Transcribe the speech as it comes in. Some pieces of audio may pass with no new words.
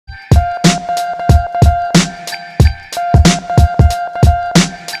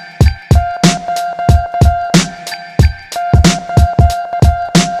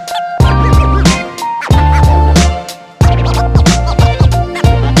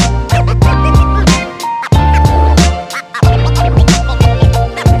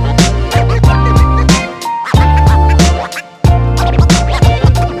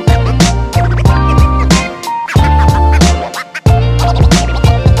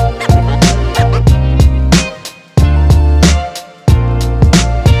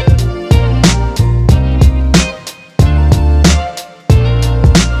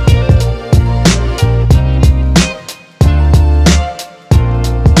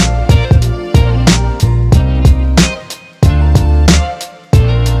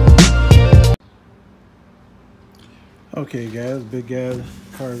Okay guys, big guy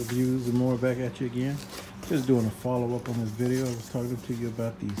car reviews and more back at you again. Just doing a follow-up on this video. I was talking to you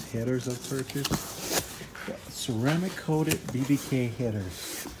about these headers I purchased. Ceramic coated BBK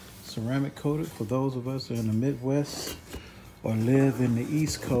headers. Ceramic coated for those of us who are in the Midwest or live in the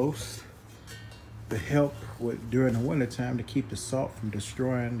East Coast to help with during the winter time to keep the salt from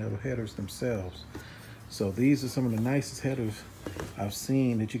destroying the headers themselves. So these are some of the nicest headers I've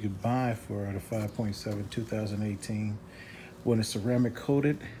seen that you could buy for the 5.7 2018 when it's ceramic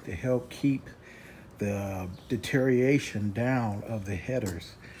coated to help keep the deterioration down of the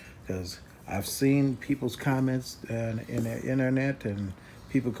headers. Because I've seen people's comments in the internet and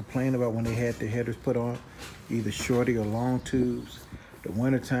people complain about when they had their headers put on either shorty or long tubes. The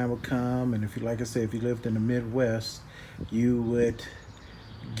winter time would come, and if you, like I said, if you lived in the Midwest, you would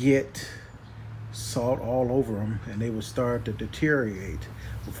get salt all over them and they would start to deteriorate.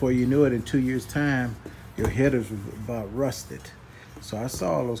 Before you knew it, in 2 years time, your headers were about rusted. So I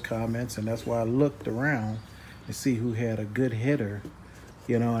saw all those comments, and that's why I looked around to see who had a good header,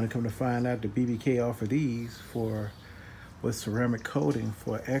 you know, and come to find out the BBK offer these with ceramic coating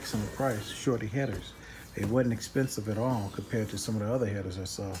for an excellent price. Shorty Headers. It wasn't expensive at all compared to some of the other headers I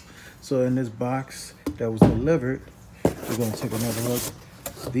saw. So in this box that was delivered, we're going to take another look.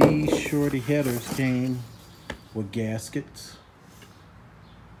 These Shorty Headers came with gaskets,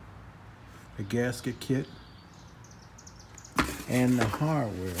 the gasket kit, and the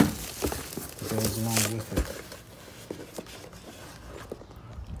hardware that goes along with it.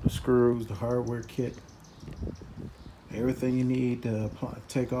 The screws, the hardware kit, everything you need to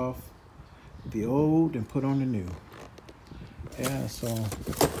take off the old and put on the new. Yeah, so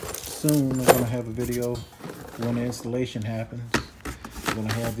soon we're going to have a video when the installation happens. We're going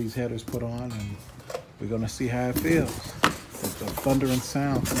to have these headers put on and we're going to see how it feels. With the thundering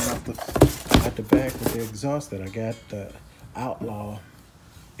sound coming out the back with the exhaust that I got, the Outlaw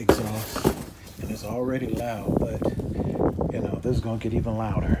exhaust, and it's already loud, but you know, this is going to get even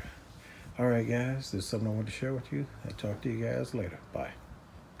louder. All right guys, this is something I want to share with you. I'll talk to you guys later. Bye.